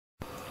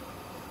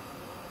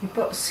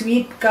இப்போ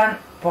sweet corn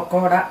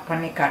pakoda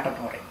பண்ணி காட்ட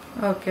போறேன்.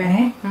 ஓகே.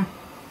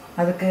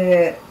 அதுக்கு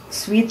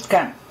ஸ்வீட்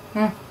கார்ன்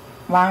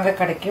வாங்க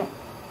கிடைக்கும்,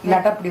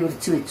 இல்லாட்டா அப்படி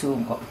உரிச்சு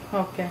வச்சுக்கோங்க.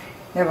 ஓகே.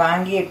 இதை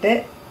வாங்கிட்டு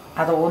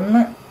அதை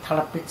ஒன்று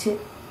திளப்பிச்சு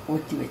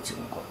ஊற்றி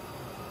வச்சுக்கோங்க.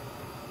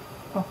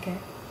 ஓகே.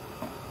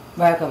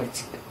 வேக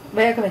வச்சுட்டு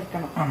வேக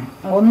வைக்கணும். ஆமாம்,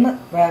 ஒன்று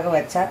வேக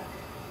வச்சா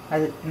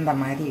அது இந்த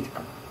மாதிரி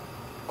இருக்கும்,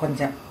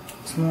 கொஞ்சம்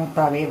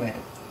ஸ்மூத்தாகவே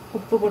வரும்.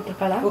 உப்பு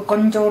போட்டிருக்கலாம்,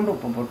 கொஞ்சோண்டு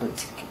உப்பு போட்டு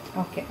வச்சிருக்கேன்.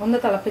 ஓகே. ஒன்று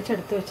திளப்பிச்சு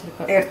எடுத்து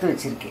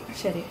வச்சிருக்கேன்.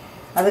 சரி.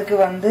 அதுக்கு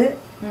வந்து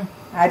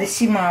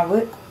அரிசி மாவு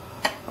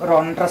ஒரு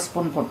 1.5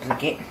 ஸ்பூன்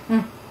போட்டிருக்கேன்.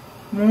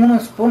 3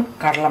 ஸ்பூன்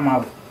கடலை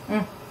மாவு,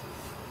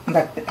 இந்த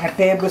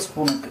டேபிள்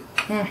ஸ்பூனுக்கு.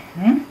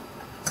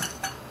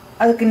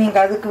 அதுக்கு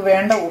நீங்கள் அதுக்கு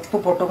வேண்ட உப்பு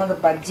போட்டுங்க. இந்த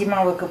பஜ்ஜி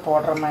மாவுக்கு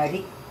போடுற மாதிரி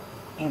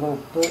எங்கள்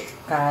உப்பு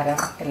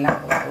காரம்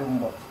எல்லாம்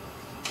போட்டுங்க.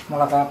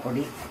 மிளகா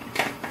பொடி,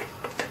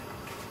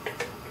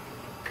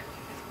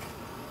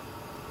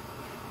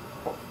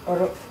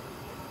 ஒரு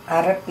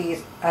அரை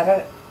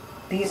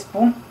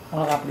டீஸ்பூன்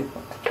மிளகா பொடி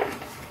போட்டு,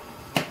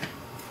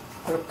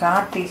 ஒரு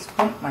 1/4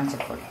 டீஸ்பூன்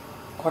மஞ்சள் பொடி,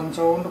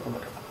 கொஞ்சோண்டு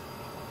போட்டு,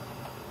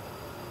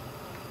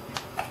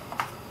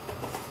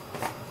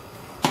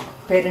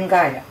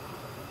 பெருங்காயம்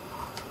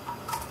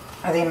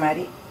அதே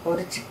மாதிரி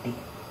ஒரு சிட்டி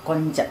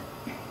கொஞ்சம்.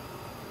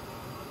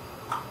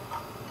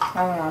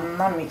 அது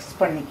நல்லா மிக்ஸ்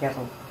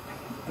பண்ணிக்கிறோம்.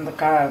 அந்த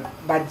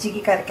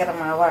பஜ்ஜிக்கு கரைக்கிற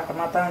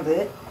மாவாட்டமாக தான்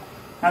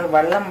அது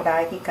வெள்ளம்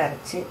விடாக்கி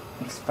கரைச்சி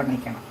மிக்ஸ்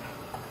பண்ணிக்கணும்.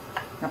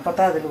 அப்போ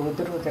தான் அதில்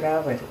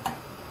உதிராக வரும்.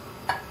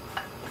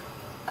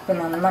 இப்போ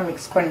நல்லா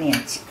மிக்ஸ்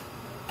பண்ணியாச்சு.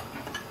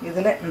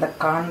 இதில் இந்த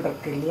கார்ன்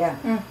இருக்கு இல்லையா,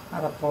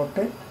 அதை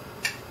போட்டு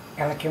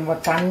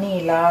இலக்கும்போது தண்ணி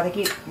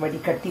இல்லாதக்கு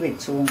வடிகட்டி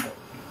வச்சுவோங்க.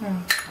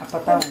 அப்போ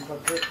தான்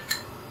உங்களுக்கு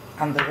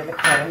அந்த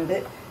இதில் கரண்டு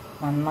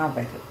நல்லா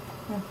வரும்.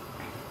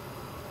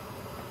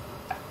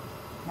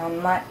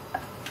 நல்லா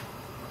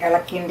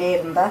இலக்கின்றே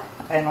இருந்தால்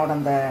அதனோட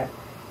அந்த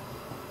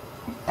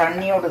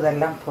தண்ணியோட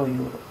இதெல்லாம்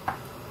போய்விடும்.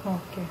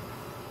 ஓகே.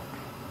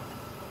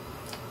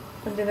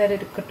 கொஞ்சம் நேரம்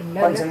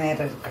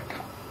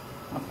இருக்கட்டும்.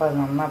 அப்போ அது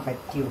நல்லா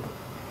பற்றி விடும்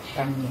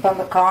தண்ணி. இப்போ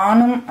அந்த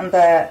காணும் அந்த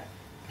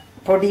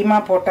பொடியுமா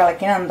போட்டு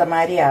இலக்கினா அந்த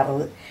மாதிரி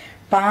ஆறுது.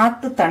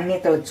 பார்த்து தண்ணி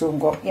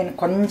தெளிச்சுங்கோ.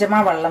 எனக்கு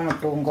கொஞ்சமாக வெள்ளம்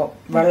விட்டுவோங்கோ.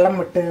 வெள்ளம்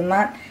விட்டுதுன்னா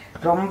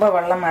ரொம்ப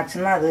வெள்ளம்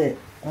ஆச்சுன்னா அது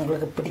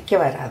உங்களுக்கு பிடிக்க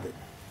வராது.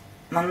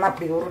 நல்லா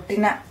அப்படி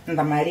உருட்டினா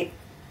இந்த மாதிரி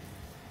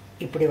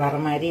இப்படி வர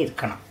மாதிரி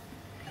இருக்கணும்.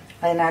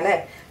 அதனால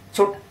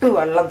சொட்டு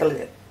வெள்ளம்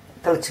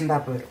தெளிச்சுண்டா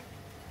போயிடும்.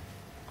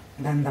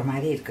 இந்த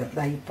மாதிரி இருக்கு.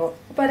 இப்போ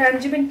ஒரு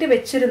 5 மினிட்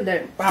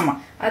வச்சிருந்தேன். ஆமா,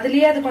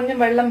 அதுலயே அது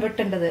கொஞ்சம் வெள்ளம்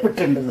விட்டுண்டது.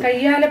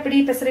 கையால இப்படி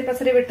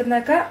பசரி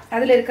விட்டுனாக்கா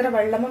அதுல இருக்கிற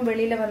வெள்ளமும்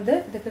வெளியில வந்து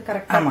இதுக்கு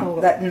கரெக்டா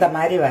போகும். இந்த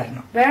மாதிரி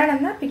வரணும்.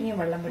 வேணும்னா பின்னியும்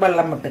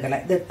வெள்ளம் விட்டுக்கல.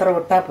 இது இத்தனை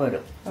விட்டா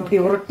போயிடும். இப்படி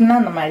உருட்டினா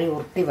இந்த மாதிரி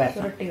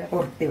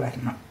உருட்டி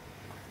வரணும்.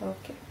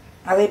 ஓகே.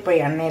 அதை இப்போ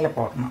எண்ணெயில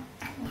போடணும்.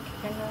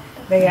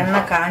 இந்த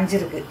எண்ணெய்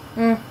காஞ்சிருக்கு.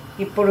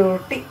 இப்படி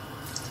உருட்டி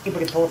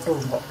இப்படி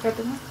போட்டுவோங்க.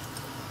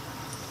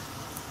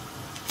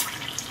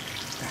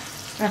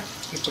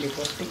 இப்படி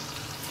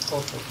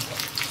போட்டுவோங்க.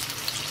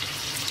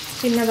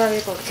 சின்னதாவே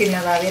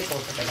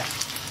போட்டுக்கலாம்.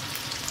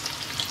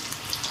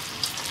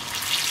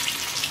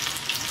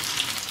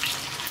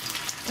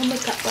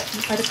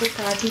 அடுப்பு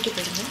காட்டிட்டு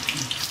போடுங்க.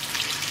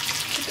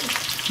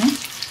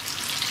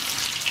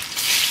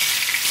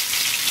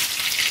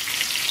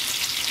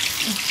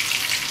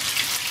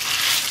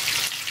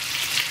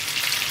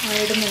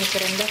 ஆயிடும்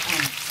நினைக்கிறேன்.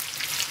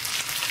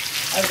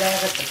 அது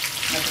வேகட்டும்.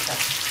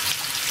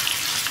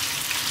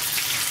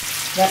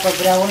 இப்போ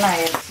ப்ரௌன்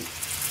ஆயிடுச்சு.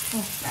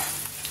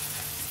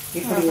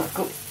 இப்படி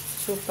இருக்கும்.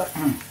 சூப்பர்.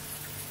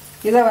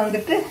 இதை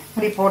வந்துட்டு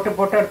இப்படி போட்டு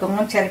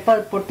எடுத்துக்கணும். சிலப்பா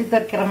அது பொட்டி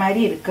தற்கிற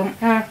மாதிரி இருக்கும்.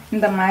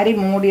 இந்த மாதிரி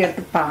மூடி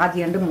எடுத்து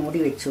பாதி அண்டு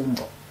மூடி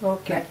வச்சுவோங்க.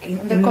 ஓகே.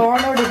 இந்த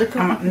கார்னோட இதுக்கு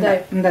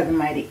இந்த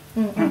மாதிரி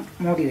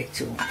மூடி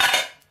வச்சுவோம்.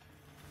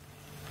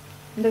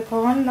 இந்த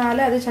கார்னால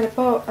அது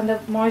சிலப்போ அந்த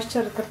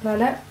மாய்ஸ்சர்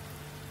இருக்கிறதுனால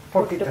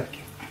பொட்டி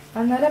தற்கும்.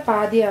 அதனால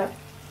பாதியா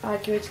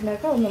ஆக்கி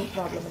வச்சுனாக்கா ஒன்றும்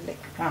ப்ராப்ளம் இல்லை.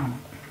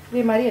 ஆமாம்.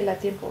 இதே மாதிரி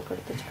எல்லாத்தையும் போட்டு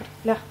எடுத்து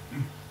வச்சுக்கிறோம்ல.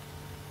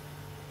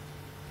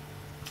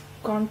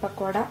 கார்ன்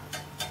பக்கோடா